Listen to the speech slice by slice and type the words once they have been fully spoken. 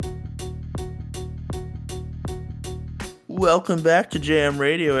Welcome back to Jam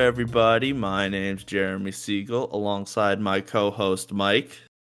Radio, everybody. My name's Jeremy Siegel, alongside my co-host Mike.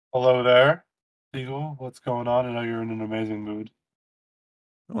 Hello there, Siegel. What's going on? I know you're in an amazing mood.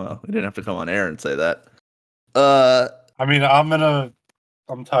 Well, we didn't have to come on air and say that. I mean,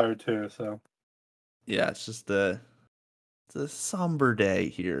 I'm tired too, so. Yeah, it's just it's a somber day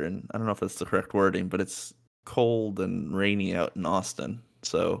here, and I don't know if that's the correct wording, but it's cold and rainy out in Austin,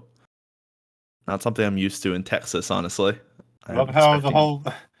 so not something I'm used to in Texas, honestly. I love how the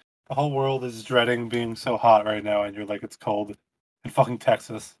whole world is dreading being so hot right now, and you're like, it's cold in fucking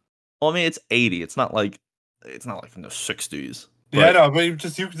Texas. Well, I mean, it's 80. It's not like in the 60s. Yeah, I know, but you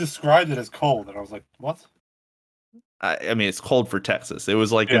described it as cold, and I was like, what? I mean, it's cold for Texas. It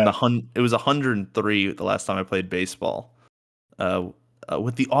was like it was 103 the last time I played baseball.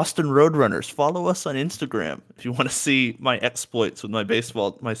 With the Austin Roadrunners. Follow us on Instagram if you want to see my exploits with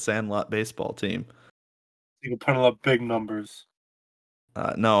my Sandlot baseball team. You can put up big numbers.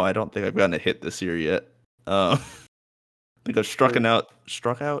 No, I don't think I've gotten a hit this year yet. I think I've struck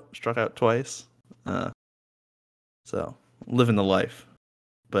out twice. So living the life.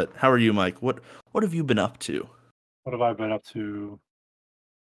 But how are you, Mike? What have you been up to? What have I been up to?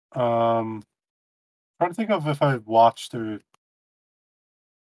 Trying to think of if I've watched or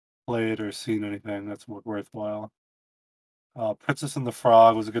played or seen anything that's worthwhile. Princess and the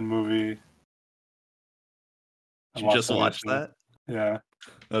Frog was a good movie. Did you just watch that? Yeah.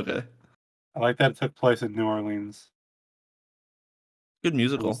 Okay. I like that it took place in New Orleans. Good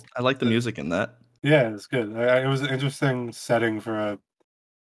musical. I like the music in that. Yeah, it's good. It was an interesting setting for a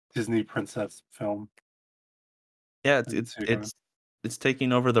Disney princess film. Yeah, it's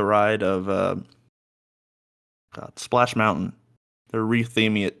taking over the ride of Splash Mountain. They're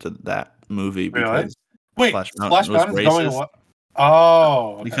retheming it to that movie because Splash Mountain is going what?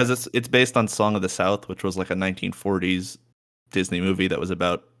 Oh, okay. Because it's based on Song of the South, which was like a 1940s Disney movie that was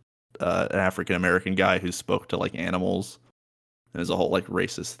about an African American guy who spoke to like animals. There's a whole like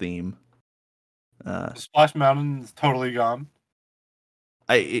racist theme. Splash Mountain is totally gone.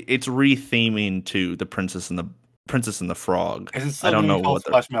 It's retheming to the Princess and the Frog. Is it still going to be called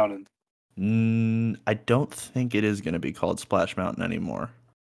Splash Mountain? I don't think it is going to be called Splash Mountain anymore.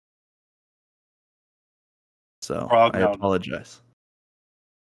 So I apologize.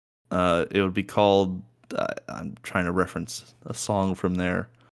 It would be called. I'm trying to reference a song from there.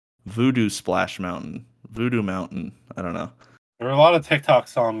 Voodoo Splash Mountain. Voodoo Mountain. I don't know. There were a lot of TikTok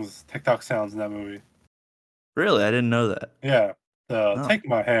sounds in that movie. Really? I didn't know that. Yeah. Take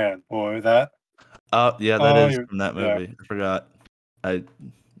my hand, boy. That. Yeah, that is from that movie. Yeah. I forgot. I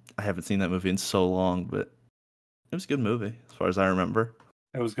haven't seen that movie in so long, but it was a good movie as far as I remember.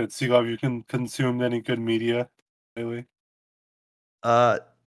 It was good. Siegel, have you consumed any good media lately?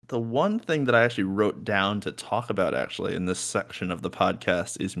 The one thing that I actually wrote down to talk about actually in this section of the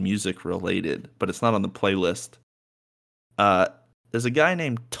podcast is music related, but it's not on the playlist. There's a guy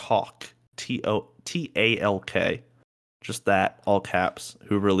named Talk, Talk, just that, all caps,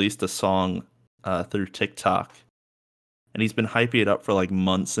 who released a song through TikTok. And he's been hyping it up for like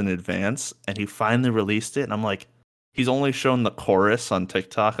months in advance, and he finally released it, and I'm like, he's only shown the chorus on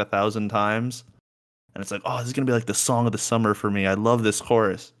TikTok 1,000 times. And it's like, oh, this is going to be like the song of the summer for me. I love this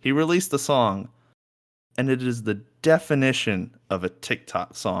chorus. He released the song, and it is the definition of a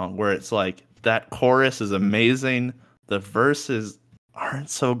TikTok song where it's like, that chorus is amazing. The verses aren't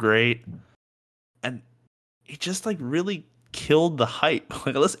so great. And it just like really killed the hype.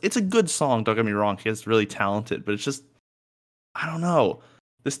 Like, it's a good song, don't get me wrong. He's really talented, but it's just, I don't know.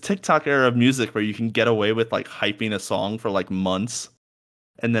 This TikTok era of music where you can get away with like hyping a song for like months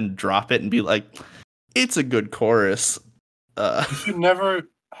and then drop it and be like, it's a good chorus. You should never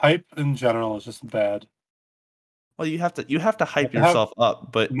hype in general. It's just bad. Well, you have to hype yourself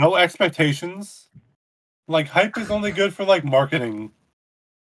up, but no expectations. Like, hype is only good for like marketing.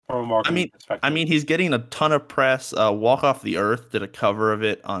 From a marketing perspective. I mean, he's getting a ton of press. Walk Off the Earth did a cover of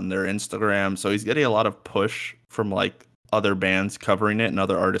it on their Instagram, so he's getting a lot of push from like other bands covering it and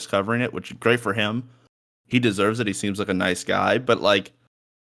other artists covering it, which is great for him. He deserves it. He seems like a nice guy, but like,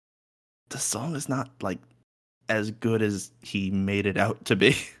 the song is not like as good as he made it out to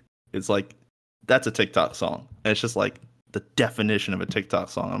be. It's like, that's a TikTok song. And it's just like the definition of a TikTok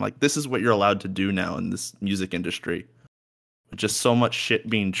song. I'm like, this is what you're allowed to do now in this music industry. With just so much shit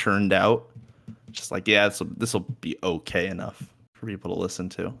being churned out. Just like, yeah, this will be okay enough for people to listen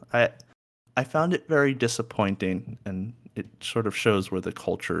to. I found it very disappointing, and it sort of shows where the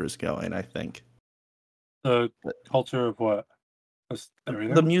culture is going, I think. The culture of what?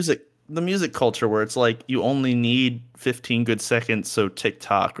 The music culture, where it's like you only need 15 good seconds so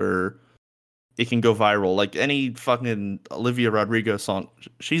TikTok or it can go viral. Like any fucking Olivia Rodrigo song,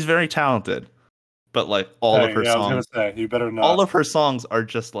 she's very talented, but like Hey, yeah, I was gonna say you better all not. of her songs are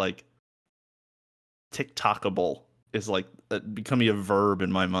just like TikTokable. Is like becoming a verb in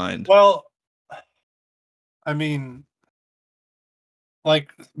my mind. Well, I mean,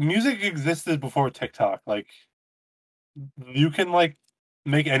 like music existed before TikTok. Like you can like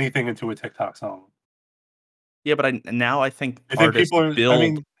make anything into a TikTok song. Yeah, but I think I think artists people are. I build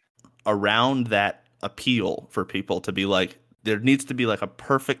mean, around that appeal for people to be like there needs to be like a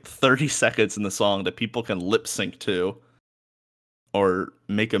perfect 30 seconds in the song that people can lip sync to or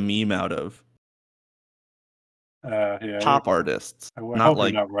make a meme out of. yeah, Pop artists, I not hope you're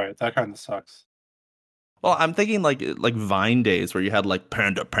like not right. That kind of sucks. well, I'm thinking like Vine days where you had like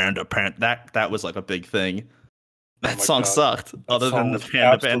Panda Panda Panda that was like a big thing. Oh That my song god, sucked that other song than the was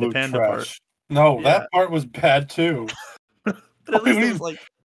Panda Panda absolute Panda part. trash. No, that Yeah. part was bad too. But at least it was like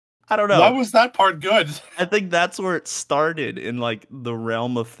I don't Why know. was that part good? I think that's where it started in like the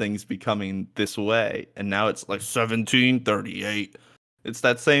realm of things becoming this way. And now it's like 1738. It's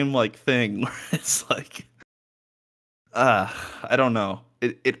that same like thing where it's like I don't know.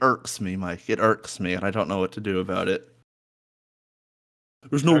 It irks me, Mike. It irks me and I don't know what to do about it.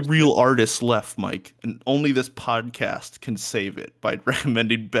 There's no real artists left, Mike, and only this podcast can save it by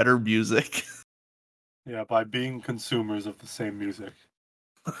recommending better music. Yeah, by being consumers of the same music.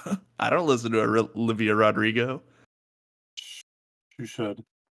 I don't listen to Olivia Rodrigo. You should.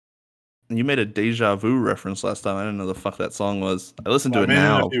 You made a deja vu reference last time. I didn't know the fuck that song was. I listened to I it made it a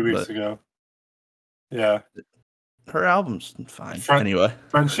now, few weeks but ago. Yeah. her album's fine. Anyway,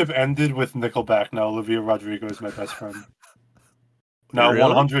 Friendship ended with Nickelback. Now Olivia Rodrigo is my best friend. Now really?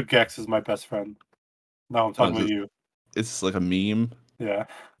 100 Gex is my best friend. No, I'm Oh, talking about you. is this like a meme? Yeah.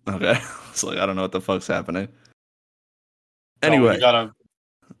 Okay, it's like I don't know what the fuck's happening. No, you Anyway, gotta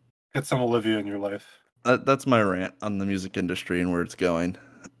get some Olivia in your life. that's my rant on the music industry and where it's going.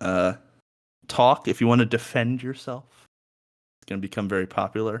 Uh, Talk if you want to defend yourself. It's gonna become very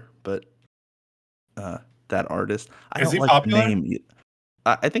popular, but uh, that artist, I Is don't he like the popular? name.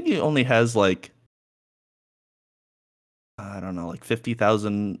 I think he only has like I don't know, like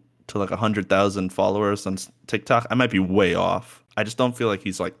 50,000 to like 100,000 followers on TikTok. I might be way off. I just don't feel like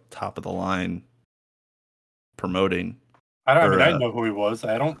he's like top of the line promoting I or mean, I know who he was.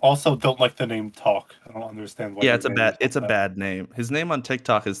 I don't like the name Talk. I don't understand why yeah, his name is it's a like that. bad name. His name on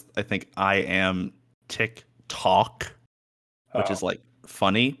TikTok is I think I am TikTok, which Oh. is like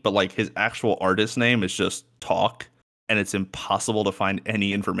funny, but like his actual artist name is just Talk and it's impossible to find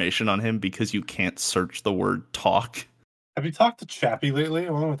any information on him because you can't search the word talk. Have you talked to Chappie lately?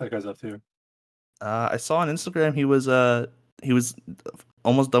 I wonder what that guy's up to. I saw on Instagram he was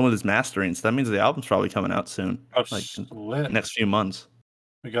almost done with his mastering, so that means the album's probably coming out soon, Oh, like lit. next few months.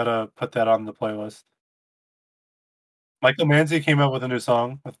 We gotta put that on the playlist. Michael Manzi came out with a new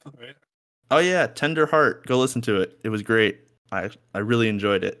song. Right? Oh yeah, Tender Heart. Go listen to it. It was great. I really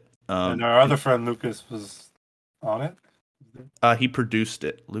enjoyed it. And our other friend Lucas was on it. He produced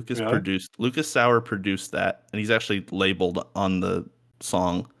it. Really? Lucas Sauer produced that, and he's actually labeled on the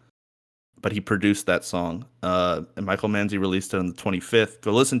song. But he produced that song. And Michael Manzi released it on the 25th.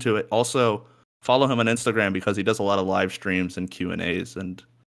 Go listen to it. Also, follow him on Instagram because he does a lot of live streams and Q&As and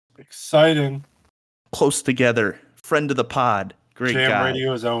Exciting. close together. Friend of the pod. Great Jam guy.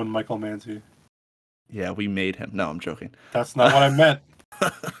 Radio's own Michael Manzi. Yeah, we made him. No, I'm joking. That's not what I meant.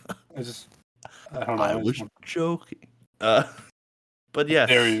 I don't know. I was joking. Uh, but Dare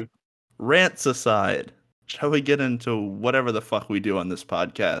yes, you? rants aside, shall we get into whatever the fuck we do on this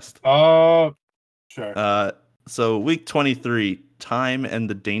podcast? Sure. So week 23, Time and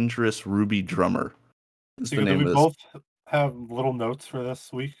the Dangerous Ruby Drummer is the Do name we of this. both have little notes for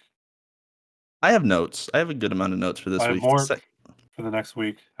this week? I have notes. I have a good amount of notes for this I have week. more for the next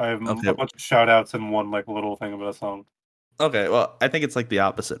week. I have Okay. a bunch of shout outs and one like little thing about a song. Okay, well, I think it's like the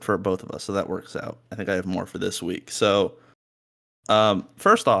opposite for both of us, so that works out. I think I have more for this week. So,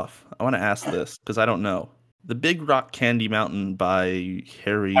 first off, I want to ask this because I don't know. The Big Rock Candy Mountain by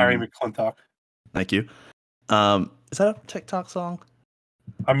Harry Harry. McClintock. Thank you. Is that a TikTok song?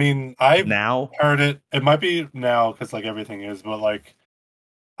 I mean, I've Now? heard it. It might be now because like everything is, but like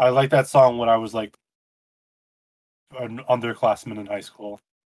I like that song when I was like an underclassman in high school.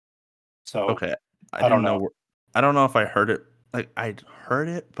 So Okay. I don't know. I don't know if I heard it. Like I heard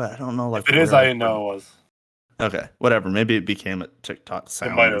it, but I don't know like If it is, where I I heard know it was. it. Okay, whatever. Maybe it became a TikTok It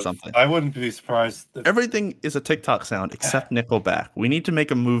sound might or have. something. I wouldn't be surprised. Everything is a TikTok sound except Nickelback. We need to make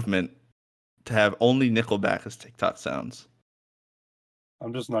a movement to have only Nickelback as TikTok sounds.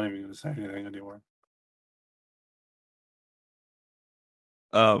 I'm just not even going to say anything anymore.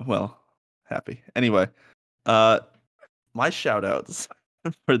 Well, happy. Anyway, uh, my shout outs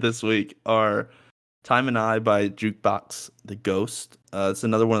for this week are Time and I by Jukebox The Ghost. It's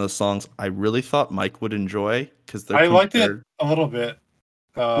another one of the songs I really thought Mike would enjoy because they're I liked it compared. a little bit.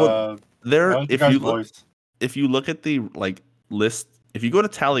 Well, I they're like the guy's voice. if you look at the like list, if you go to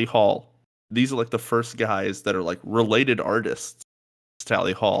Tally Hall, these are like the first guys that are like related artists to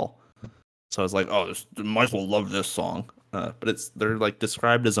Tally Hall. So I was like, oh, Michael will love this song. But they're like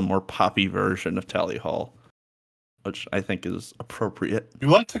described as a more poppy version of Tally Hall, which I think is appropriate. You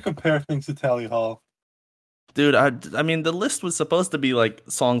like to compare things to Tally Hall. Dude, I mean, the list was supposed to be like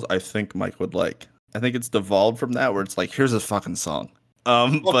songs I think Mike would like. I think it's devolved from that, where it's like, here's a fucking song.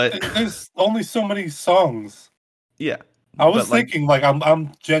 Look, But there's only so many songs. yeah, I was but like, thinking, like,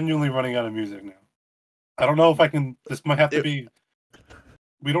 I'm genuinely running out of music now. I don't know if I can. This might have to it, be.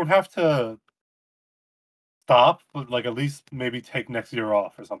 We don't have to stop, but like at least maybe take next year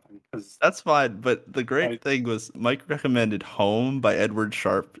off or something. Because that's fine. But the I great thing was Mike recommended "Home" by Edward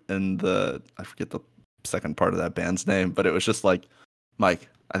Sharpe, and I forget the second part of that band's name, but it was just like, Mike,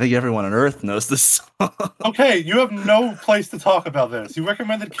 I think everyone on Earth knows this song. okay, you have no place to talk about this. You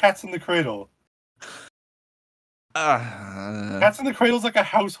recommended "Cats in the Cradle." "Cats in the Cradle" is like a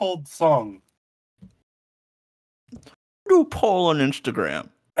household song. Do a poll on Instagram.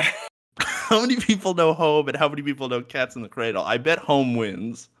 How many people know Home and how many people know Cats in the Cradle? I bet Home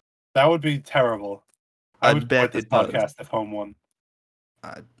wins. That would be terrible. I would bet quit this it does. podcast if Home won.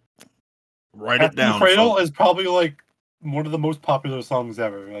 Write Cats it down. in the Cradle folks. is probably like one of the most popular songs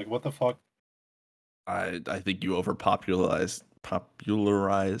ever. Like, what the fuck? I think you popularized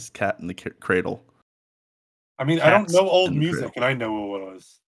Cat in the Cradle. I mean, Cats I don't know old in the music, Cradle. and I know what it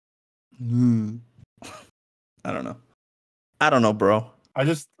was. I don't know, bro. I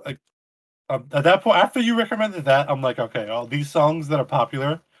just like at that point after you recommended that, I'm like, okay, all these songs that are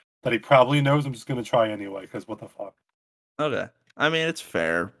popular that he probably knows, I'm just gonna try anyway. Because what the fuck? Okay. I mean, it's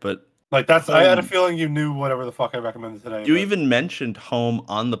fair, but Like I had a Home. feeling you knew whatever the fuck I recommended today. You But even mentioned Home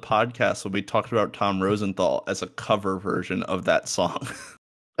on the podcast when we talked about Tom Rosenthal as a cover version of that song.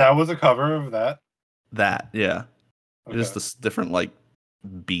 that was a cover of that. Yeah. Okay. Just this different like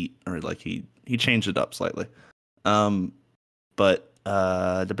beat, or like he changed it up slightly. But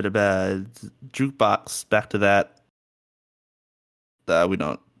Jukebox, back to that. We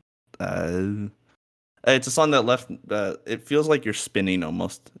don't. It's a song that left. It feels like you're spinning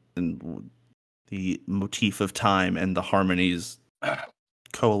almost, and the motif of time and the harmonies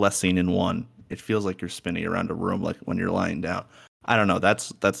coalescing in one. It feels like you're spinning around a room, like when you're lying down. I don't know.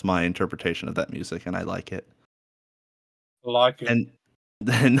 That's my interpretation of that music, and I like it. I like it. And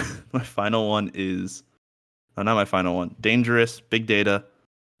then my final one is, oh, not my final one. Dangerous, Big Data.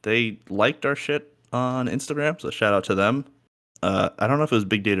 They liked our shit on Instagram, so shout out to them. I don't know if it was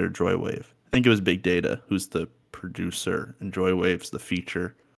Big Data or Joywave. I think it was Big Data, who's the producer, and Joywave's the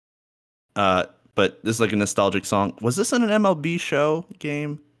feature. But this is like a nostalgic song. Was this in an MLB show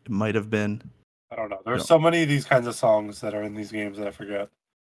game? It might have been. I don't know. There's so many of these kinds of songs that are in these games that I forget.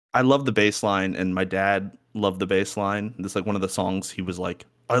 I love the bass line, and my dad loved the bass line. This is like one of the songs he was like,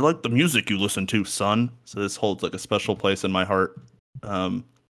 I like the music you listen to, son. So this holds like a special place in my heart.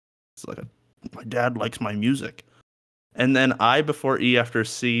 It's like my dad likes my music. And then I Before E After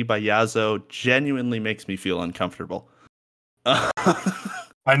C by Yazoo genuinely makes me feel uncomfortable.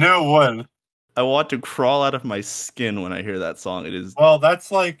 I knew it would. I want to crawl out of my skin when I hear that song. It is Well,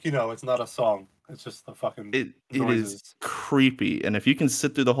 that's like, it's not a song. It's just the fucking it noises. is creepy. And if you can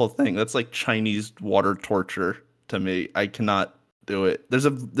sit through the whole thing, that's like Chinese water torture to me. I cannot do it. There's a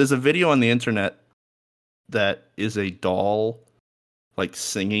video on the internet that is a doll like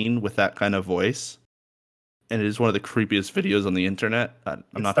singing with that kind of voice. And it is one of the creepiest videos on the internet. I'm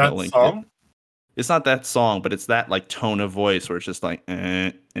not going to link it. It's not that song, but it's that like tone of voice where it's just like.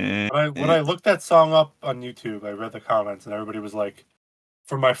 When I looked that song up on YouTube, I read the comments and everybody was like,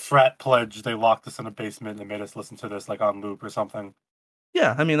 "For my frat pledge, they locked us in a basement and made us listen to this like on loop or something."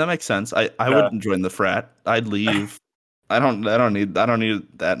 Yeah, I mean that makes sense. I wouldn't join the frat. I'd leave. I don't need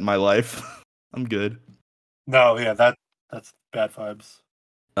that in my life. I'm good. No, yeah, that's bad vibes.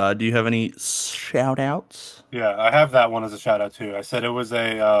 Do you have any shout outs? Yeah, I have that one as a shout out too. I said it was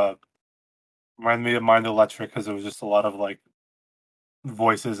reminded me of Mind Electric because it was just a lot of like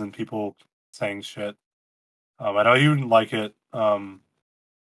voices and people saying shit. I know you didn't like it. I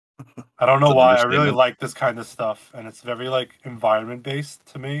don't know why. I really like this kind of stuff, and it's very like environment based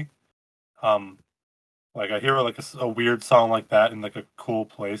to me. Like I hear like a weird song like that in like a cool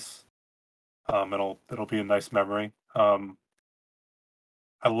place. It'll be a nice memory.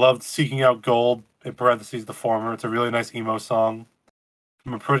 I loved Seeking Out Gold, in parentheses, the former. It's a really nice emo song.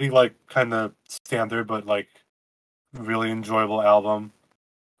 from a pretty like kind of standard but like really enjoyable album.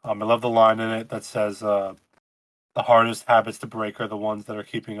 I love the line in it that says, "The hardest habits to break are the ones that are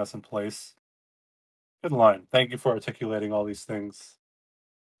keeping us in place." Good line. Thank you for articulating all these things,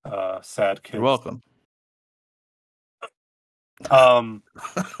 sad You're kids. welcome. Um,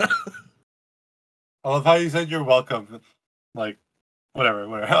 I love how you said you're welcome. Like, whatever,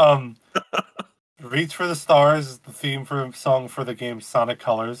 whatever. Reach for the Stars is the theme for song for the game Sonic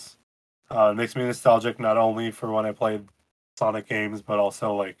Colors. It makes me nostalgic not only for when I played Sonic games, but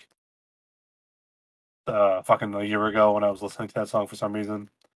also like fucking a year ago when I was listening to that song for some reason.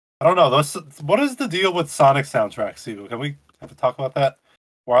 I don't know. What is the deal with Sonic soundtracks, Steve? Can we have to talk about that?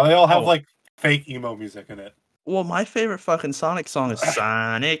 Why they all have Oh, like fake emo music in it? well, my favorite fucking Sonic song is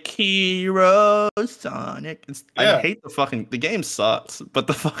Sonic Heroes. Sonic. I Yeah. hate the game sucks, but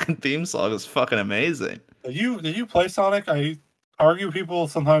the fucking theme song is fucking amazing. Did you play Sonic? I argue people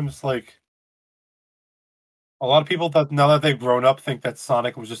sometimes like a lot of people that now that they've grown up think that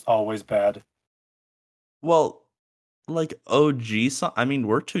Sonic was just always bad. Well, like OG I mean,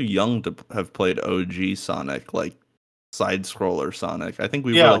 we're too young to have played OG Sonic, like side scroller Sonic. I think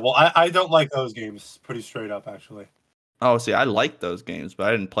we were Yeah, like, well, I don't like those games. Pretty straight up, actually. oh, see, I liked those games, but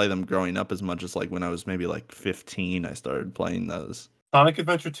I didn't play them growing up as much as like when I was maybe like 15, I started playing those. Sonic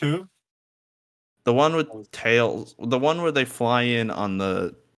Adventure 2? The one with Was- Tails, the one where they fly in on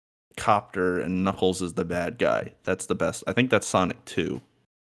the copter and Knuckles is the bad guy. That's the best. I think that's Sonic 2.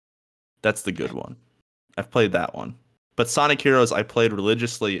 That's the good one. I've played that one. But Sonic Heroes I played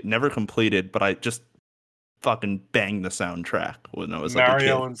religiously, never completed, but I just fucking banged the soundtrack when I was like a kid.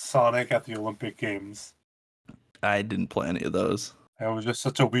 Mario and Sonic at the Olympic Games. I didn't play any of those. It was just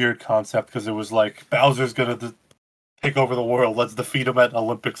such a weird concept because it was like Bowser's gonna take over the world. Let's defeat him at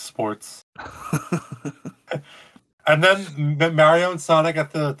Olympic sports. And then Mario and Sonic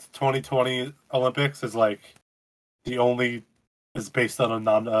at the 2020 Olympics is like the only is based on a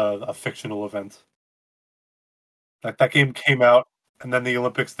non a fictional event. Like that game came out and then the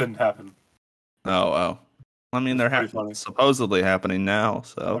Olympics didn't happen. Oh, oh. I mean, It's they're pretty funny. supposedly happening now, I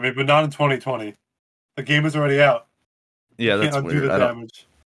so mean, but not in 2020. The game is already out. You yeah, can't that's undo weird. the damage.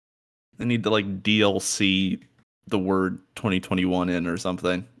 I need to like DLC the word 2021 in or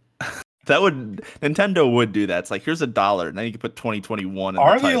something. That would Nintendo would do that. It's like here's $1, now you can put 2021 in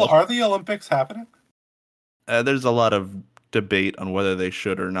the title. Are the Olympics happening? There's a lot of debate on whether they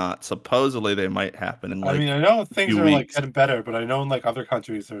should or not. Supposedly they might happen in I mean, like I know a things few are like weeks. getting better, but I know in like other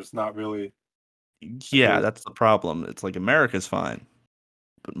countries there's not really a Yeah, date. that's the problem. It's like America's fine,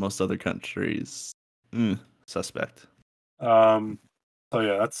 but most other countries, suspect. Um, so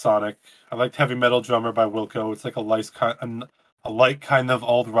yeah, that's Sonic. I liked Heavy Metal Drummer by Wilco. It's like a light kind of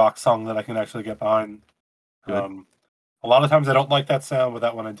old rock song that I can actually get behind. Good. A lot of times I don't like that sound, but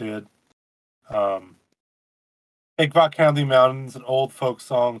that one I did. Um, Big Rock Candy Mountains, an old folk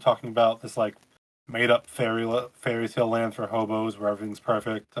song talking about this like made up fairy tale land for hobos where everything's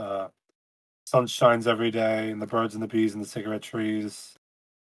perfect. Sun shines every day, and the birds and the bees and the cigarette trees.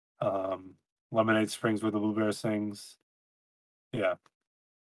 Um, Lemonade Springs where the blueberry sings. Yeah.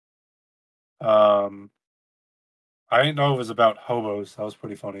 Um, I didn't know it was about hobos. That was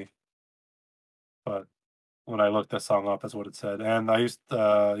pretty funny. But when I looked that song up, that's what it said. And I used,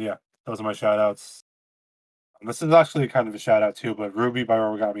 yeah, those are my shout outs. And this is actually kind of a shout out too, but Ruby by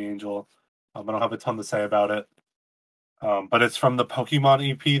Origami Angel. I don't have a ton to say about it. But it's from the Pokemon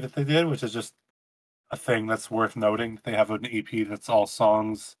EP that they did, which is just a thing that's worth noting. They have an EP that's all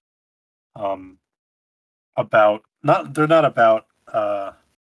songs um, about, they're not about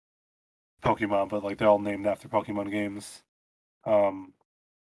Pokemon, but like they're all named after Pokemon games. Um,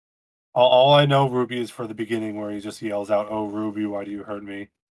 all I know Ruby is for the beginning where he just yells out, "Oh Ruby, why do you hurt me?"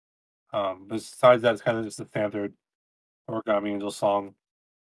 Besides that, it's kind of just a standard Origami Angel song.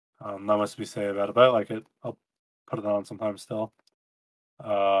 Not much to be say about it, but I like it. I'll put it on sometimes still.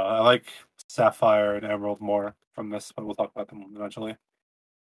 I like Sapphire and Emerald more from this, but we'll talk about them eventually.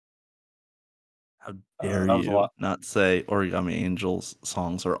 How dare That was a you lot. not say Origami Angels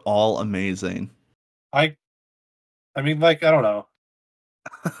songs are all amazing? I I mean, like I don't know.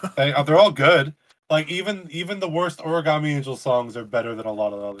 They're all good. Like even the worst Origami Angel songs are better than a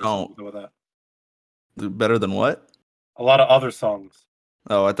lot of the other Oh, songs with that. better than what? A lot of other songs.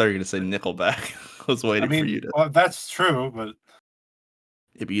 Oh, I thought you were gonna say Nickelback. I was I waiting for mean, you to. well, that's true, but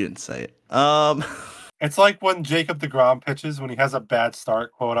Yeah, but you didn't say it. it's like when Jacob DeGrom pitches when he has a bad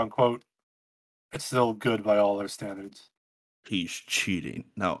start, quote unquote. It's still good by all their standards. He's cheating.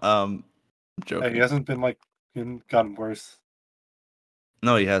 No, I'm He joking. hasn't been like gotten worse.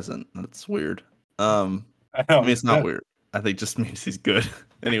 No, he hasn't. That's weird. I I know mean, he's it's not good. weird. I think just means he's good.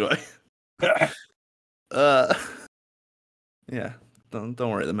 Anyway. Uh, yeah. Don't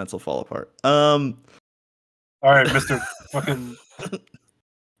worry, the Mets will fall apart. All right, Mister fucking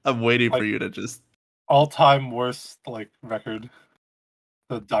I'm waiting for like you to just. all-time worst like record.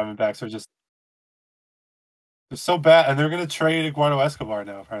 The Diamondbacks are just they're so bad, and they're gonna trade Eduardo Escobar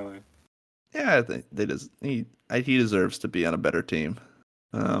now. Apparently, Yeah, I think he deserves to be on a better team.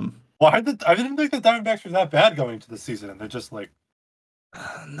 why did I didn't think the Diamondbacks were that bad going into the season, and they're just like,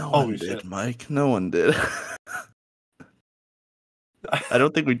 No holy one did, shit. Mike. No one did. I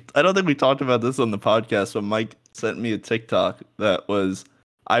don't think we talked about this on the podcast, but Mike sent me a TikTok that was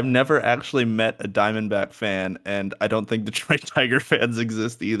I've never actually met a Diamondback fan, and I don't think Detroit Tiger fans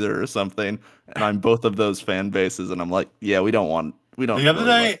exist either or something. And I'm both of those fan bases, and I'm like, yeah, we don't The other really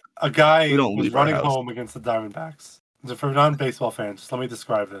day, a guy we don't was leave our running house. home against the Diamondbacks. So for non-baseball fans, just let me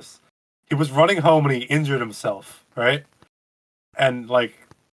describe this. He was running home and he injured himself, right? And like,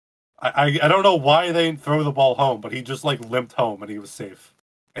 I don't know why they didn't throw the ball home, but he just like limped home and he was safe.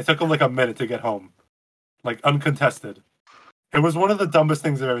 It took him like a minute to get home, like uncontested. It was one of the dumbest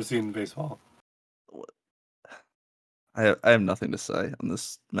things I've ever seen in baseball. I have nothing to say on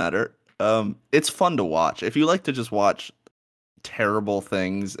this matter. It's fun to watch. If you like to just watch terrible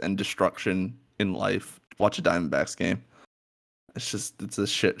things and destruction in life, watch a Diamondbacks game. It's a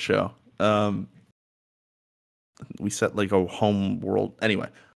shit show. We set like a home world. Anyway,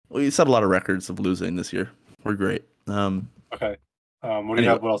 we set a lot of records of losing this year. We're great. Okay. What do you Anyway,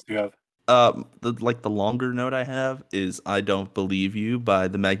 have? What else do you have? the longer note I have is "I Don't Believe You" by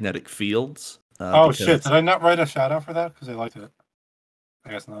the Magnetic Fields. Oh shit! Because Did I not write a shout out for that because I liked it?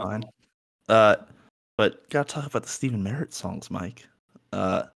 I guess not. fine. But gotta talk about the Stephen Merritt songs, Mike.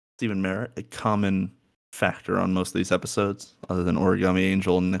 Stephen Merritt, a common factor on most of these episodes, other than Origami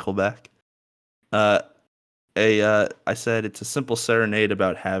Angel and Nickelback. I said it's a simple serenade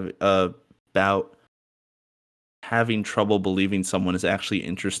about having trouble believing someone is actually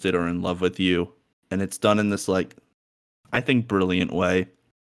interested or in love with you, and it's done in this like, I think, brilliant way.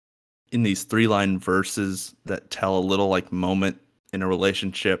 In these 3-line verses that tell a little like moment in a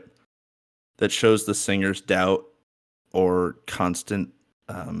relationship that shows the singer's doubt or constant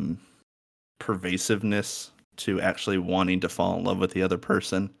pervasiveness to actually wanting to fall in love with the other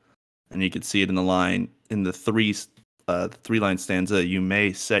person. And you can see it in the 3-line stanza. You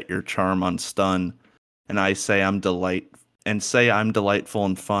may set your charm on stun, and I say I'm delightful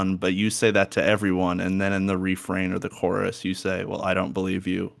and fun, but you say that to everyone. And then in the refrain or the chorus, you say, well, I don't believe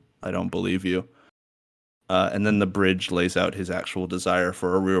you. I don't believe you. And then the bridge lays out his actual desire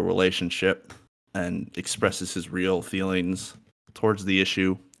for a real relationship and expresses his real feelings towards the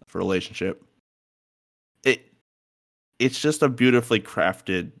issue of a relationship. It's just a beautifully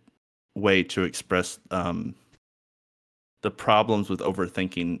crafted way to express the problems with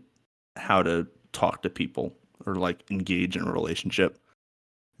overthinking how to talk to people or like engage in a relationship.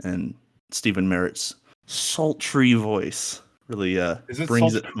 And Stephen Merritt's sultry voice really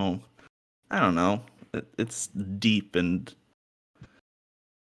brings it home. I don't know. It's deep and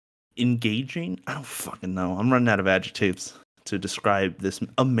engaging. I don't fucking know. I'm running out of adjectives to describe this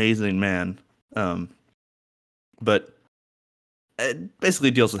amazing man. But it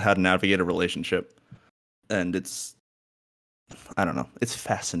basically deals with how to navigate a relationship. And I don't know. It's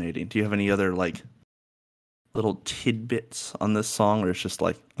fascinating. Do you have any other like little tidbits on this song, or it's just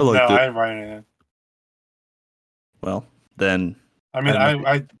like I liked it? I didn't write anything. Well, then I mean,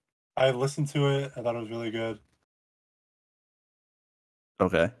 I listened to it. I thought it was really good.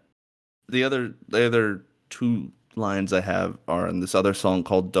 Okay. The other 2 lines I have are in this other song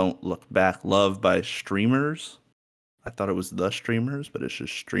called "Don't Look Back, Love" by Streamers. I thought it was the Streamers, but it's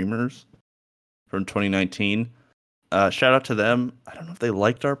just Streamers from 2019. Shout out to them. I don't know if they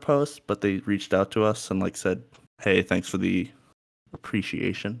liked our post, but they reached out to us and like said, "Hey, thanks for the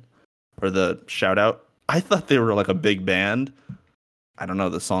appreciation or the shout out." I thought they were like a big band. I don't know.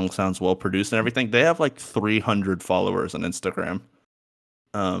 The song sounds well produced and everything. They have like 300 followers on Instagram.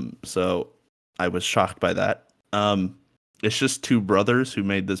 So I was shocked by that. It's just 2 brothers who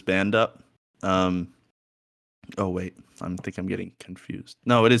made this band up. Oh wait, I'm getting confused.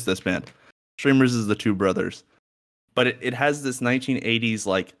 No, it is this band. Streamers is the 2 brothers. But it has this 1980s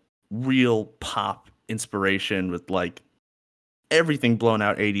like real pop inspiration with like everything blown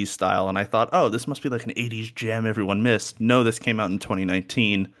out 80s style, and I thought, oh, this must be like an 80s jam everyone missed. No, this came out in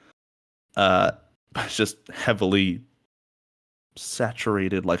 2019. It's just heavily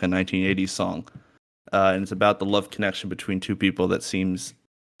saturated like a 1980s song. And it's about the love connection between 2 people that seem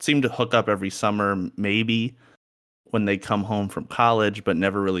to hook up every summer, maybe when they come home from college, but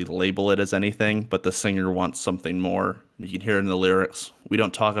never really label it as anything. But the singer wants something more You can hear it in the lyrics. We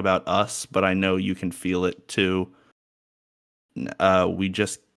don't talk about us, but I know you can feel it too. We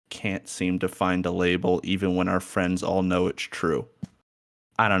just can't seem to find a label, even when our friends all know it's true.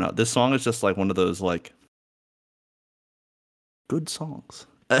 I don't know. This song is just like one of those like good songs.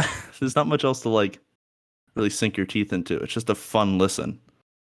 There's not much else to like really sink your teeth into. It's just a fun listen.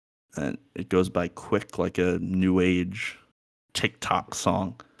 And it goes by quick like a new age TikTok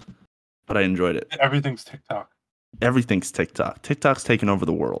song. But I enjoyed it. Everything's TikTok. Everything's TikTok. TikTok's taken over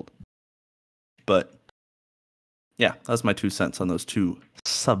the world. But yeah, that's my 2 cents on those 2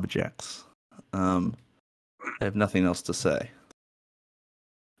 subjects. I have nothing else to say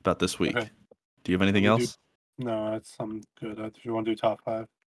about this week. Okay. Do you have anything else? No, I'm good. Do you want to do top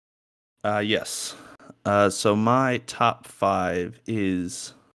 5? Yes. So my top 5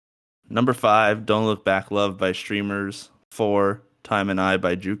 is number 5, Don't Look Back, Love by Streamers. 4, Time and I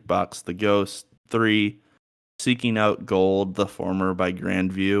by Jukebox the Ghost. 3, Seeking Out Gold, The Former by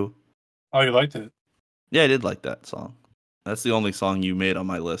Grandview. Oh, you liked it? Yeah, I did like that song. That's the only song you made on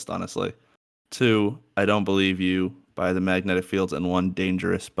my list, honestly. 2, I Don't Believe You by The Magnetic Fields, and 1,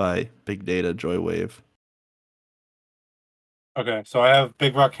 Dangerous by Big Data Joywave. Okay, so I have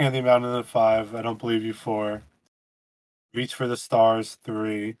Big Rock Candy Mountain at 5. I Don't Believe You 4. Reach for the Stars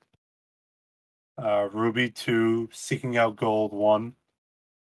 3. Ruby 2. Seeking Out Gold 1.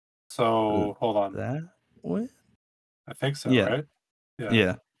 So hold on. That what? I think so, Yeah. right?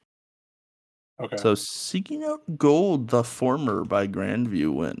 Yeah. Okay. So Seeking Out Gold, The Former by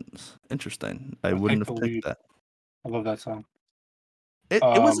Grandview wins. Interesting. I wouldn't have picked that. I love that song. It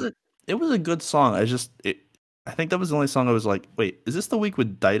was a good song. I think that was the only song I was like, wait, is this the week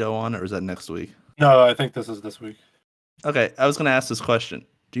with Dido on, or is that next week? No, I think this is this week. Okay, I was gonna ask this question.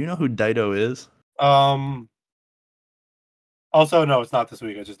 Do you know who Dido is? Also, no, it's not this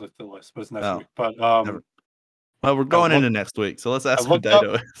week. I just looked at the list, but it's next week. But Well, we're going into next week, so let's ask who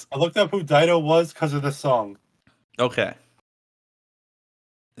Dido is. I looked up who Dido was because of this song. Okay.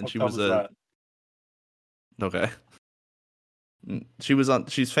 And she was okay.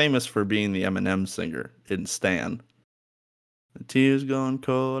 She's famous for being the Eminem singer in Stan. The tears gone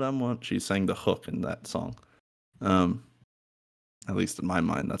cold, she sang the hook in that song. At least in my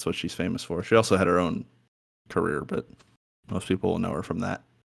mind, that's what she's famous for. She also had her own career, but most people will know her from that.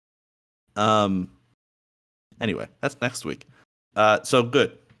 Anyway, that's next week. So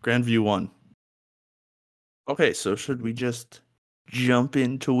good. Grandview won. Okay, so should we just jump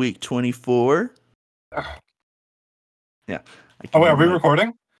into week 24? Yeah. Oh, wait, are we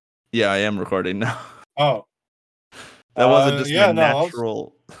recording? Yeah, I am recording now. Oh. That wasn't just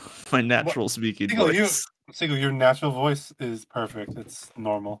my natural speaking voice. Seagull, your natural voice is perfect. It's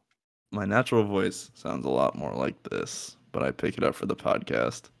normal. My natural voice sounds a lot more like this, but I pick it up for the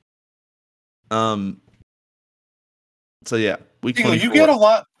podcast. So yeah, week 24. You get a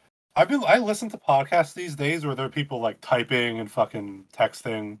lot. I listen to podcasts these days where there are people like typing and fucking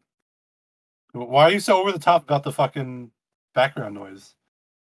texting. Why are you so over the top about the fucking background noise?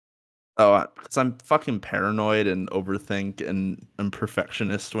 Oh, because I'm fucking paranoid and overthink and I'm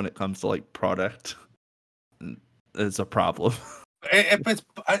perfectionist when it comes to like product. It's a problem.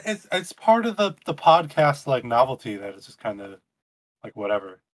 It's part of the podcast like novelty that it's just kind of like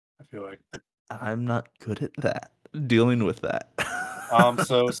whatever. I feel like I'm not good at that. Dealing with that. I'm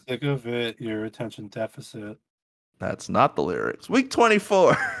so sick of it. Your attention deficit. That's not the lyrics. Week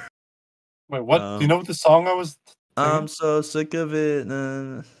 24. Wait, what? Do you know what the song I was? Singing? I'm so sick of it.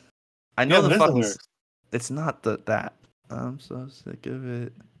 I know the fucking. It's not that. I'm so sick of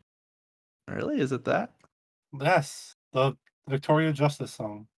it. Really? Is it that? Yes, the Victoria Justice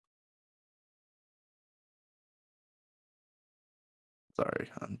song. Sorry,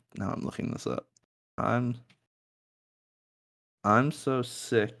 now I'm looking this up. I'm so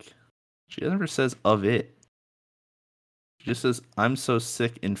sick. She never says of it. She just says, I'm so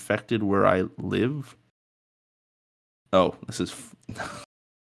sick, infected where I live. Oh, this is...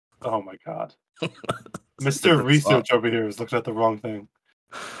 Oh my god. Mr. Research over here is looking at the wrong thing.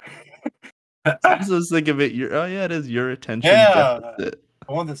 I'm so sick of it. It is your attention deficit.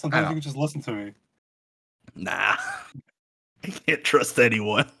 I want that sometimes you can just listen to me. Nah. I can't trust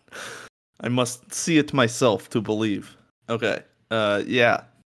anyone. I must see it myself to believe. Okay. Yeah.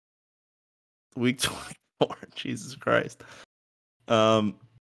 Week 24. Jesus Christ.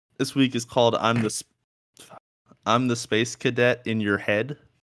 This week is called I'm the Space Cadet in Your Head.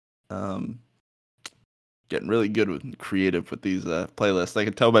 Getting really good with creative with these playlists. I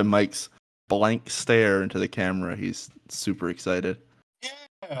can tell by Mike's blank stare into the camera. He's super excited. Yeah,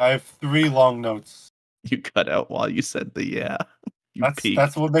 I have 3 long notes. You cut out while you said the yeah.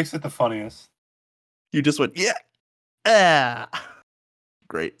 That's what makes it the funniest. You just went, yeah. Ah,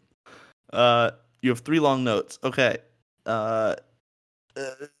 great. You have three long notes. Okay. Uh,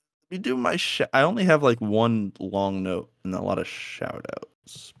 let me do my I only have like one long note and a lot of shout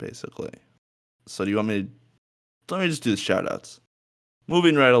outs, basically. So do you want me to let me just do the shout outs.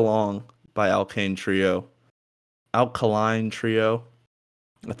 Moving right along by Alkane Trio. Alkaline Trio.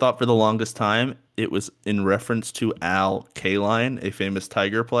 I thought for the longest time it was in reference to Al Kaline, a famous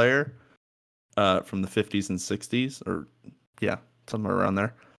Tiger player from the 50s and 60s, or yeah, somewhere around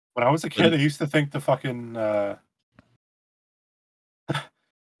there. When I was a But kid, I used to think the fucking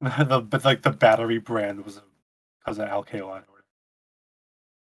the battery brand was because of Alkaline.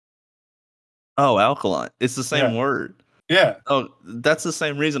 oh, alkaline. It's the same Yeah, word. yeah. Oh, that's the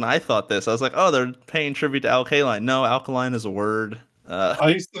same reason I thought this. I was like, oh, they're paying tribute to Alkaline. No, alkaline is a word.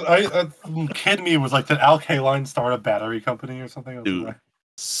 Kid me was like, did Alkaline start a battery company or something? I was Dude, like,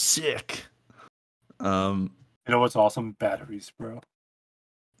 sick. Um, you know what's awesome? Batteries, bro.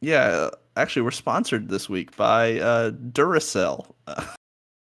 yeah, actually, we're sponsored this week by Duracell. I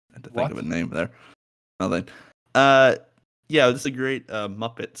had to think What? of a name there. Nothing. Uh, yeah, this is a great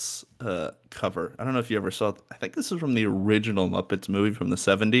Muppets cover. I don't know if you ever saw. I think this is from the original Muppets movie from the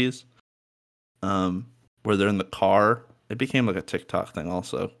 70s. Where they're in the car. It became like a TikTok thing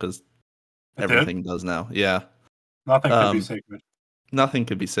also because It did? everything does now. Yeah. Nothing could be Um, sacred. nothing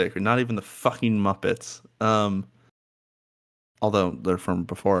could be sacred. Not even the fucking Muppets. Although they're from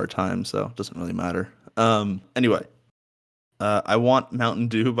before our time, so it doesn't really matter. Anyway, I want Mountain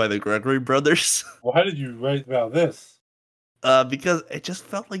Dew by the Gregory Brothers. Why did you write about this? Because it just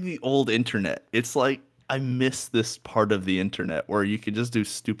felt like the old internet. It's like I miss this part of the internet where you could just do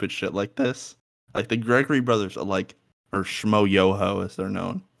stupid shit like this. Like the Gregory brothers are like, or Shmo Yoho as they're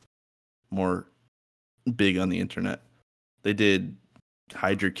known, more big on the internet. They did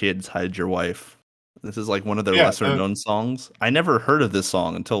Hide Your Kids, Hide Your Wife. This is like one of their Yeah, lesser known songs. I never heard of this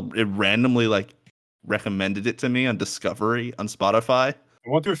song until it randomly like recommended it to me on Discovery on Spotify. I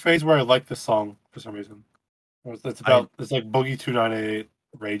went through a phase where I liked this song for some reason. I It's like Boogie 298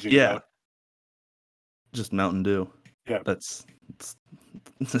 raging yeah, about. just Mountain Dew. Yeah, It's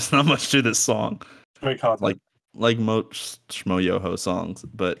there's not much to this song. great Like content. most Shmo Yoho songs,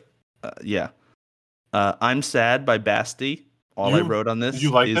 but yeah. I'm sad by Basti. All I You wrote on did you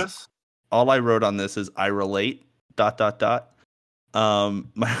this like is this? I relate dot dot dot.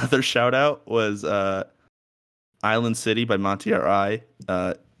 My other shout out was Island City by Monty R.I.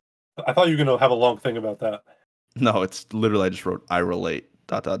 I thought you were gonna have a long thing about that. No, it's literally I just wrote I relate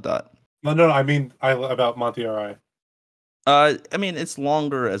dot dot dot. No, I mean I about Monty R.I. I mean it's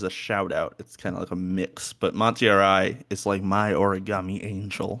longer as a shout out. It's kind of like a mix, but Monty R.I. is like my origami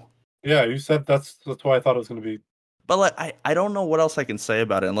angel. Yeah, you said that's why I thought it was gonna be. But like I don't know what else I can say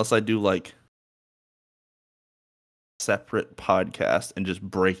about it unless I do like separate podcast and just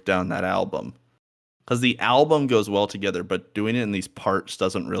break down that album. Because the album goes well together, but doing it in these parts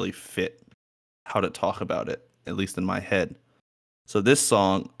doesn't really fit how to talk about it, at least in my head. So this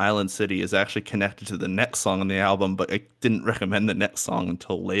song, Island City, is actually connected to the next song on the album, but I didn't recommend the next song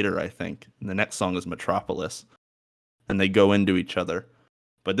until later, I think. And the next song is Metropolis. And they go into each other.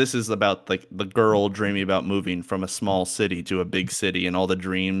 But this is about like the girl dreaming about moving from a small city to a big city and all the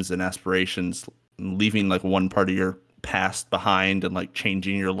dreams and aspirations, leaving like one part of your past behind and like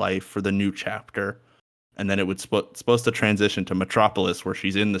changing your life for the new chapter. And then it would supposed to transition to Metropolis, where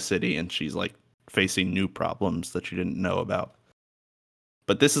she's in the city and she's like facing new problems that she didn't know about.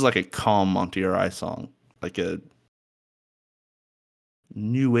 But this is like a calm Monty R.I. song, like a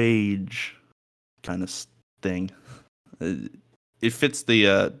new age kind of thing. It fits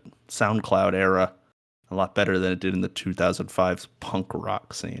the SoundCloud era a lot better than it did in the 2005's punk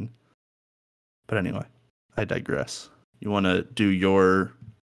rock scene. But anyway, I digress. You want to do your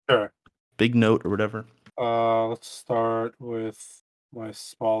Sure. big note or whatever? Let's start with my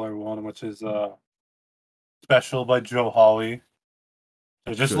smaller one, which is Special by Joe Hawley.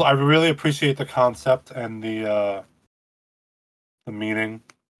 Good. I really appreciate the concept and the meaning.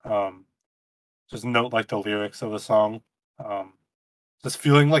 Um, just note like the lyrics of the song. Um, just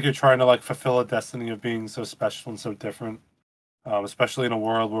feeling like you're trying to like fulfill a destiny of being so special and so different. Especially in a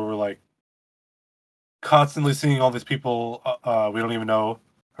world where we're like constantly seeing all these people we don't even know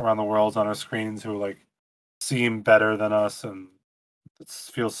around the world on our screens who like seem better than us, and it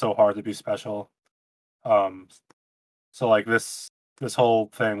feels so hard to be special. Um, so like this whole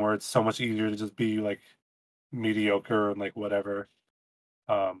thing where it's so much easier to just be like mediocre and like whatever.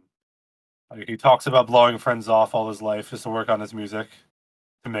 Um, like he talks about blowing friends off all his life just to work on his music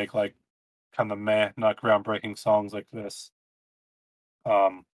to make like kind of meh, not groundbreaking songs like this.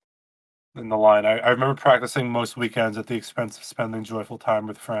 Um, in the line. I remember practicing most weekends at the expense of spending joyful time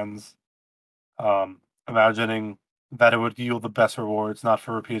with friends, imagining that it would yield the best rewards, not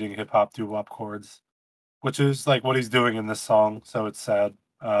for repeating hip hop doo wop chords, which is like what he's doing in this song. So it's sad.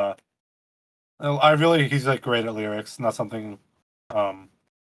 I really, he's like great at lyrics. Um,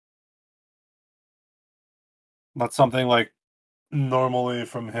 not something like normally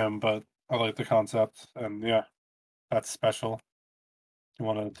from him, but I like the concept, and yeah, that's special. Do you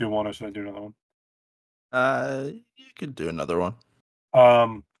want to do one, or should I do another one? You could do another one.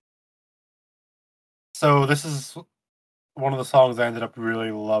 Um, so this is one of the songs I ended up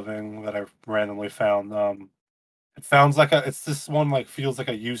really loving that I randomly found. It sounds like it's this one like feels like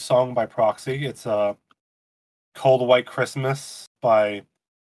a you song by proxy. It's "Cold White Christmas" by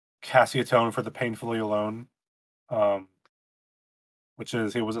Cassia Tone for the Painfully Alone. Um, which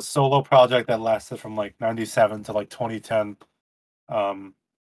is it was a solo project that lasted from like '97 to like 2010. Um,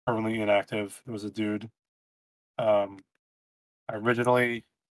 Permanently inactive. It was a dude. Um, Originally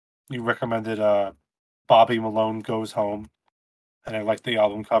you recommended Bobby Malone Goes Home, and I liked the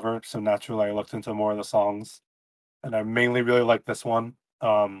album cover, so naturally I looked into more of the songs, and I mainly really like this one.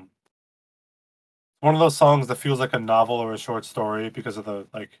 One of those songs that feels like a novel or a short story because of the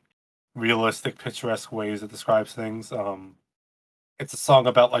like realistic, picturesque ways it describes things. It's a song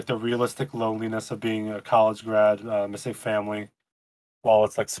about like the realistic loneliness of being a college grad, missing family, while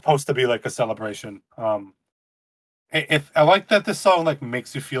it's like supposed to be like a celebration. If I like that this song like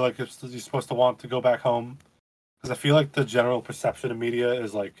makes you feel like you're supposed to want to go back home, because I feel like the general perception of media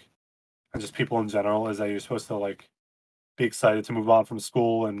is like, and just people in general, is that you're supposed to like be excited to move on from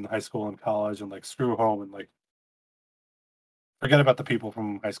school and high school and college and like screw home and like forget about the people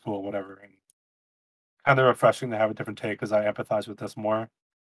from high school or whatever. And kind of refreshing to have a different take because I empathize with this more.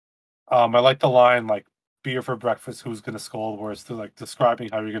 I like the line like "beer for breakfast, who's gonna scold?" Where it's like describing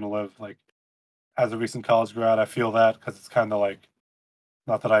how you're gonna live. Like as a recent college grad, I feel that because it's kind of like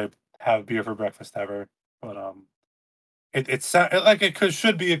not that I have beer for breakfast ever, but like it could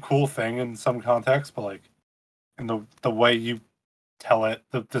should be a cool thing in some context, but like in the way you tell it,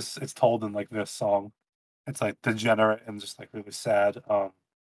 this it's told in like this song, it's like degenerate and just like really sad.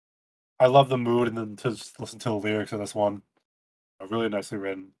 I love the mood, and then to just listen to the lyrics of this one, really nicely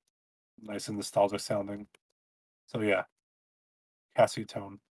written, nice and nostalgic sounding. So yeah, Cassie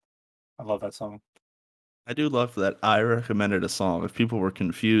Tone, I love that song. I do love that I recommended a song. If people were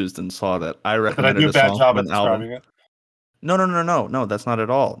confused and saw that I Did I do recommended a a bad song job from at an album. describing it? No, that's not at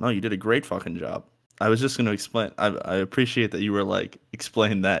all. No, you did a great fucking job. I was just going to explain. I appreciate that you were like,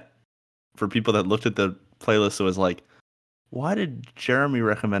 explain that for people that looked at the playlist. It was like, why did Jeremy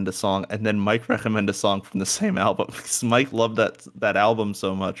recommend a song and then Mike recommend a song from the same album? Because Mike loved that album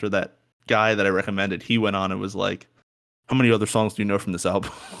so much, or that guy that I recommended. He went on and was like, how many other songs do you know from this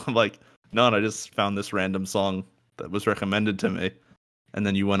album? I'm like, none. I just found this random song that was recommended to me, and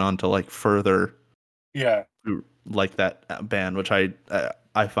then you went on to like further Yeah, like that band, which I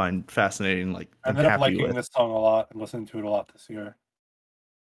find fascinating. Like I I'm ended up happy liking with. this song a lot and listening to it a lot this year.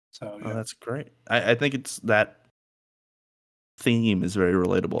 So Oh, yeah, that's great. I think it's that theme is very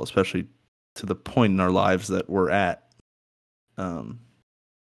relatable, especially to the point in our lives that we're at. Um,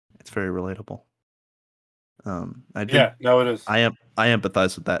 it's very relatable. I did. yeah, no, it is. I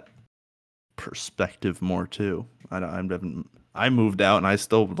empathize with that perspective more too. I moved out and I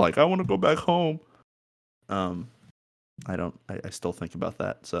still like I want to go back home. Um, I don't. I still think about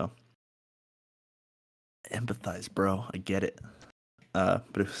that. So empathize, bro. I get it. But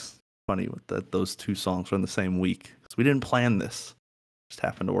it was funny with those two songs were in the same week because we didn't plan this. Just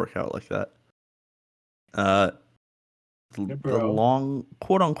happened to work out like that. Uh, Yeah, the bro. long,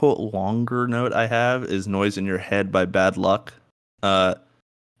 quote unquote, longer note I have is "Noise in Your Head" by Bad Luck. Uh,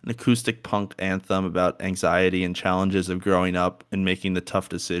 an acoustic punk anthem about anxiety and challenges of growing up and making the tough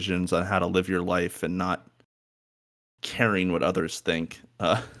decisions on how to live your life and not caring what others think.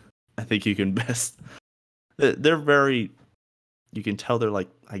 I think you can best. They're very. You can tell they're like.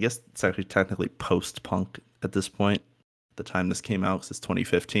 I guess it's actually technically post punk at this point. The time this came out, because it's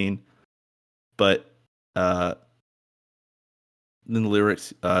 2015. But uh, then the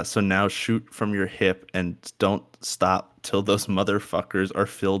lyrics. So now shoot from your hip and don't stop till those motherfuckers are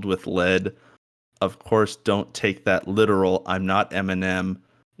filled with lead. Of course, don't take that literal. I'm not Eminem.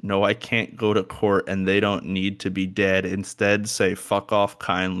 No, I can't go to court and they don't need to be dead. Instead, say fuck off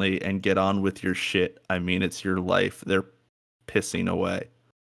kindly and get on with your shit. I mean, it's your life. They're pissing away.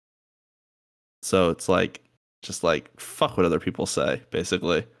 So it's like, just like, fuck what other people say,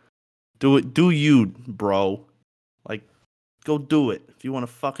 basically. Do it. Do you, bro. Like, go do it. If you want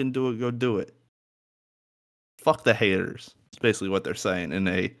to fucking do it, go do it. Fuck the haters. It's basically what they're saying in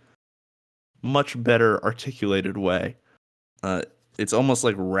a much better articulated way. Uh, it's almost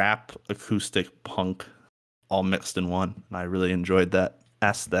like rap, acoustic, punk, all mixed in one, and I really enjoyed that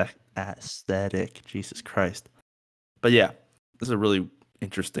aesthetic. Jesus Christ! But yeah, this is a really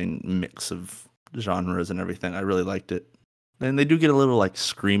interesting mix of genres and everything. I really liked it, and they do get a little like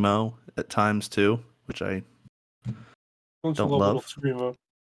screamo at times too, which I Don't you don't love a little love. screamo?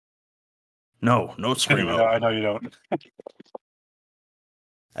 No, no Just kidding. screamo. I know you don't.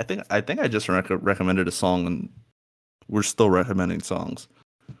 I think I just recommended a song, and we're still recommending songs.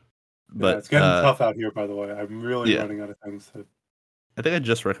 Yeah, But it's getting tough out here. By the way, I'm really yeah, running out of things. I think I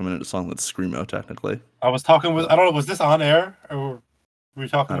just recommended a song that's screamo. Technically, I was talking with. so I don't know. Was this on air or were we I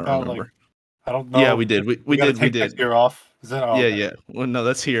talking don't about like? remember. I don't Yeah, we know. did. We We got to did. We take next did. year off. Is it? Oh, Yeah, okay. yeah. Well, no,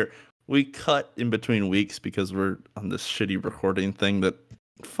 that's here. We cut in between weeks because we're on this shitty recording thing that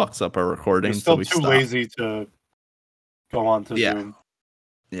fucks up our We're recording, so still we too stop. lazy to go on to Yeah, Zoom.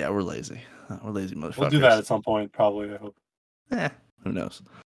 yeah, we're lazy. We're lazy We'll do that motherfuckers. at some point, probably. I hope. Eh, who knows?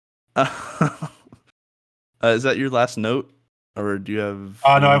 Is that your last note, or do you have No,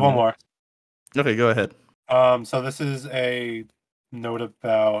 I any have one more? more. Okay, go ahead. So this is a note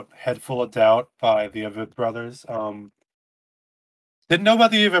about "Head Full of Doubt" by the Avett Brothers. Didn't know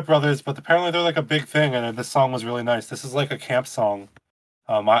about the Avett Brothers, but apparently they're like a big thing, and this song was really nice. This is like a camp song.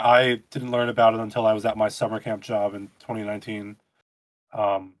 I didn't learn about it until I was at my summer camp job in 2019.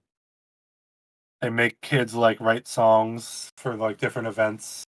 Um, they make kids like write songs for like different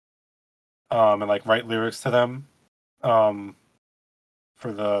events, and like write lyrics to them. Um,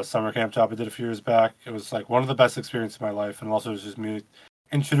 for the summer camp job I did a few years back, it was like one of the best experiences of my life, and also it was just me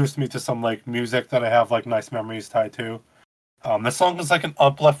introduced me to some like music that I have like nice memories tied to. This song is like an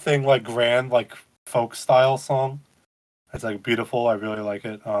uplifting, like grand, like folk style song. It's like beautiful. I really like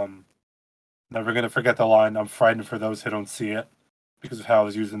it. Never gonna forget the line. I'm frightened for those who don't see it, because of how it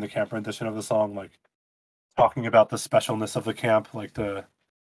was used in the camp rendition of the song. Like talking about the specialness of the camp, like the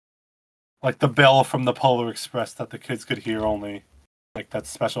bell from the Polar Express that the kids could hear only, like that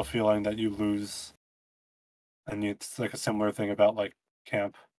special feeling that you lose. And it's like a similar thing about like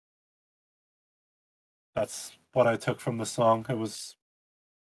camp. That's what I took from the song. I'm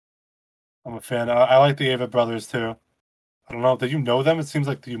a fan. I like the Ava Brothers too. I don't know. Did you know them? It seems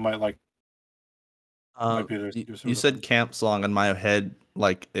like you might like might be your You sort of said camp song in my head,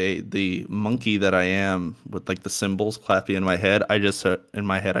 like the monkey that I am with like the cymbals clapping in my head. I just in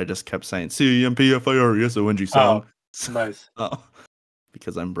my head I just kept saying CMPFIRESONG Oh, song. nice. Oh,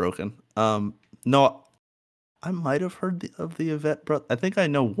 because I'm broken. No, I might have heard of the Yvette Brothers. I think I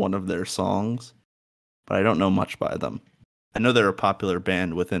know one of their songs, but I don't know much by them. I know they're a popular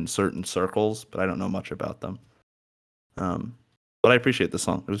band within certain circles, but I don't know much about them. Um, but I appreciate the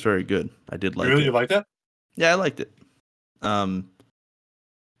song. It was very good. I did You like really it. like that? Yeah, I liked it. Um,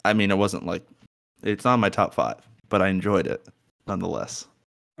 I mean, it wasn't like it's not in my top five, but I enjoyed it nonetheless.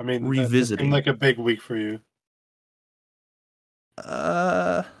 I mean, that seemed Revisiting. like a big week for you.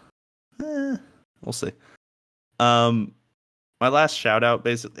 Uh, eh, we'll see. Um, my last shout out,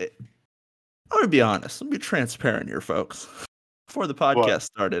 basically, I'm gonna be honest. Let me be transparent here, folks. Before the What? podcast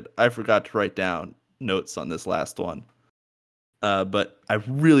started, I forgot to write down notes on this last one. But I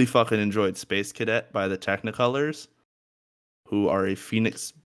really fucking enjoyed Space Cadet by the Technicolors, who are a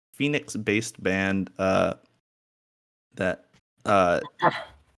Phoenix based band that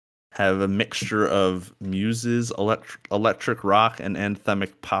have a mixture of muses, electric rock, and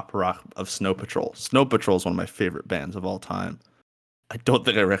anthemic pop rock of Snow Patrol. Snow Patrol is one of my favorite bands of all time. I don't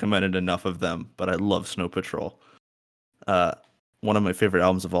think I recommended enough of them, but I love Snow Patrol. One of my favorite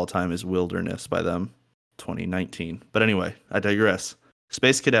albums of all time is Wilderness by them, 2019. But anyway, I digress.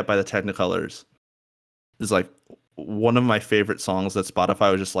 Space Cadet by the Technicolors is like one of my favorite songs that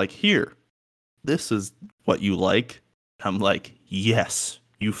Spotify was just like, here, this is what you like. I'm like, yes,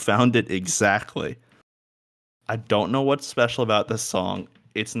 you found it exactly. I don't know what's special about this song.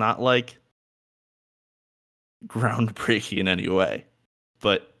 It's not like groundbreaking in any way,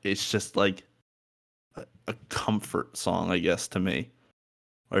 but it's just like a comfort song, I guess, to me,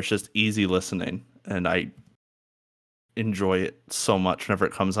 or it's just easy listening, and I enjoy it so much. Whenever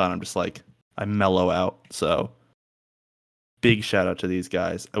it comes on, I'm just like, I mellow out. So big shout out to these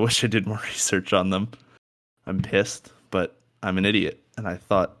guys. I wish I did more research on them. I'm pissed, but I'm an idiot, and I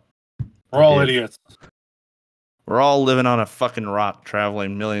thought We're all idiots. We're all living on a fucking rock,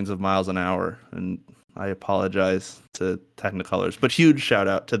 traveling millions of miles an hour, and I apologize to Technicolors, but huge shout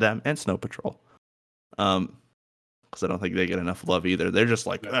out to them and Snow Patrol. Because I don't think they get enough love either. They're just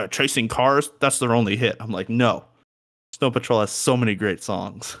like chasing cars. That's their only hit. I'm like, no. Snow Patrol has so many great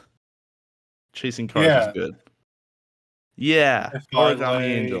songs. Chasing Cars is good. Yeah, If I Origami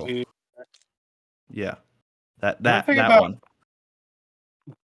Angel. lay Yeah, that Never think about- one.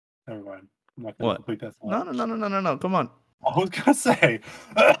 Never mind. I'm not gonna What? complete that No, thought. no. Come on. I was gonna say,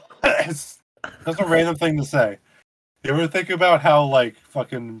 it's just a random thing to say. You ever think about how like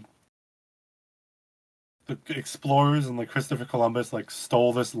fucking the explorers and like Christopher Columbus like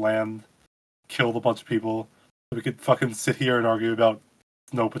stole this land, killed a bunch of people, so we could fucking sit here and argue about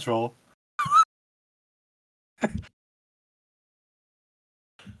Snow Patrol?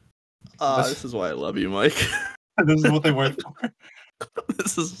 This is why I love you, Mike. This is what they work for.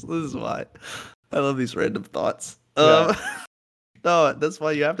 this is why I love these random thoughts. Yeah. No, that's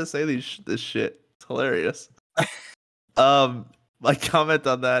why you have to say this shit. It's hilarious. My comment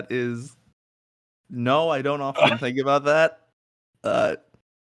on that is no, I don't often think about that.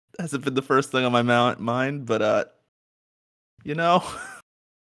 Hasn't been the first thing on my mind, but yeah,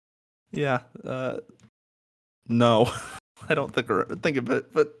 no, I don't think of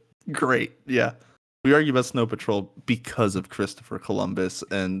it, but great, yeah. We argue about Snow Patrol because of Christopher Columbus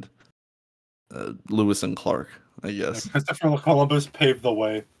and Lewis and Clark, I guess. Christopher Columbus paved the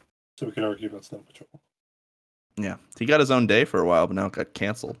way, so we could argue about Snow Patrol. Yeah, he got his own day for a while, but now it got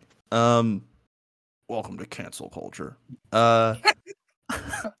canceled. Welcome to cancel culture. I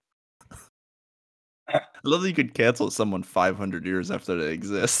love that you could cancel someone 500 years after they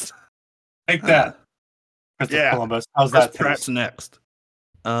exist. Take that, Christopher Columbus. How's Chris that Pratt's taste? next.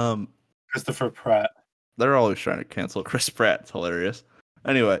 Christopher Pratt. They're always trying to cancel Chris Pratt. It's hilarious.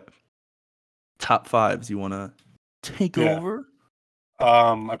 Anyway, top fives. You want to take over?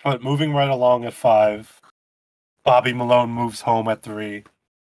 I put Moving Right Along at 5. Bobby Malone Moves Home at 3. Wait,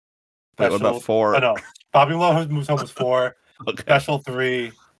 what about 4? Oh, no. Bobby Malone Moves Home is 4. Okay. Special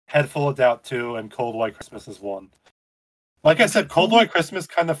 3. Head Full of Doubt 2. And Cold White Christmas is 1. Like I said, Cold White Christmas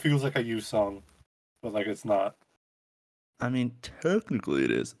kind of feels like a you song, but like it's not. I mean, technically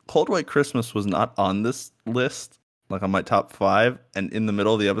it is. Cold White Christmas was not on this list, like on my top 5. And in the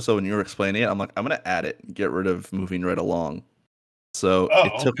middle of the episode when you were explaining it, I'm like, I'm going to add it and get rid of Moving Right Along. So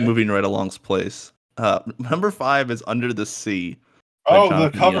it took Moving Right Along's place. Number 5 is Under the Sea.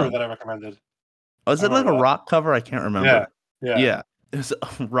 The cover that I recommended. Was it like a rock cover? I can't remember. Yeah. It was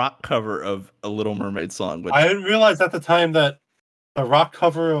a rock cover of a Little Mermaid song. Which... I didn't realize at the time that the rock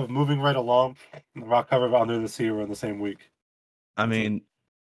cover of Moving Right Along and the rock cover of Under the Sea were in the same week. I mean,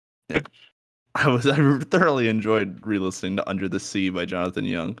 I thoroughly enjoyed re-listening to Under the Sea by Jonathan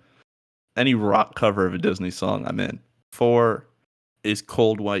Young. Any rock cover of a Disney song, I'm in. 4 is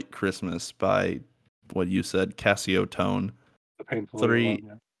Cold White Christmas by what you said, Cassio Tone. 3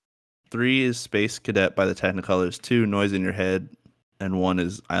 is Space Cadet by the Technicolors. 2, Noise in Your Head. And 1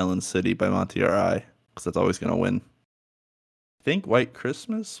 is Island City by Monty R.I. Because that's always going to win. I think White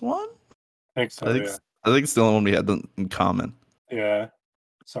Christmas won? I think so, I think it's the only one we had in common. Yeah.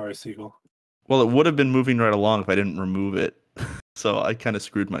 Sorry, Siegel. Well, it would have been Moving Right Along if I didn't remove it. So I kind of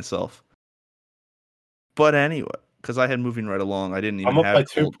screwed myself. But anyway, because I had Moving Right Along, I didn't even have... I'm up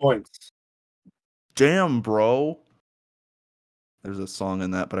by 2 points. Damn, bro. There's a song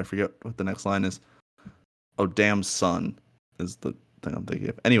in that, but I forget what the next line is. Oh, damn son is the thing I'm thinking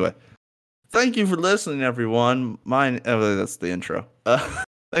of. Anyway, thank you for listening, everyone. That's the intro.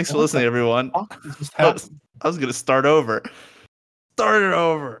 Thanks for listening, everyone. I was going to start over. Start it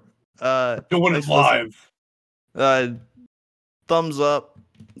over. Doing it live. Thumbs up,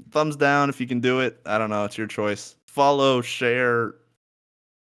 thumbs down if you can do it. I don't know. It's your choice. Follow, share.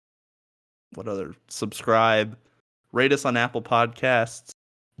 What other? Subscribe. Rate us on Apple Podcasts.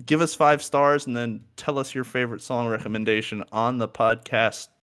 Give us 5 stars and then tell us your favorite song recommendation on the podcast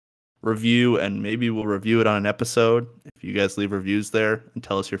review, and maybe we'll review it on an episode. If you guys leave reviews there and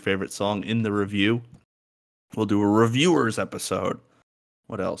tell us your favorite song in the review, we'll do a reviewers episode.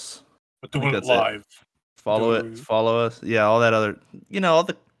 What else? We're doing it live. Follow us. Yeah, all that other, all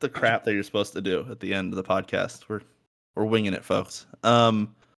the crap that you're supposed to do at the end of the podcast. We're winging it, folks.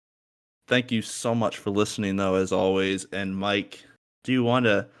 Thank you so much for listening, though, as always. And Mike, do you want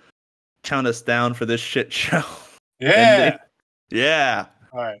to count us down for this shit show? Yeah. Yeah.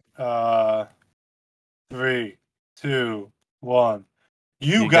 All right. 3, 2, 1.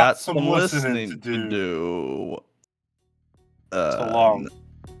 You got some listening to do. So long.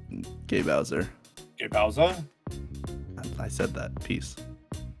 Gabe Bowser. Gabe Bowser? I said that. Peace.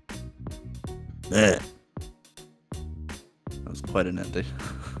 That was quite an ending.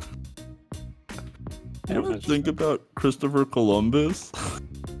 You ever think about Christopher Columbus?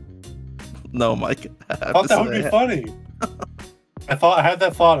 No, Mike. I thought that would be funny. I had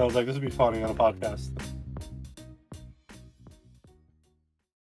that thought. I was like, this would be funny on a podcast.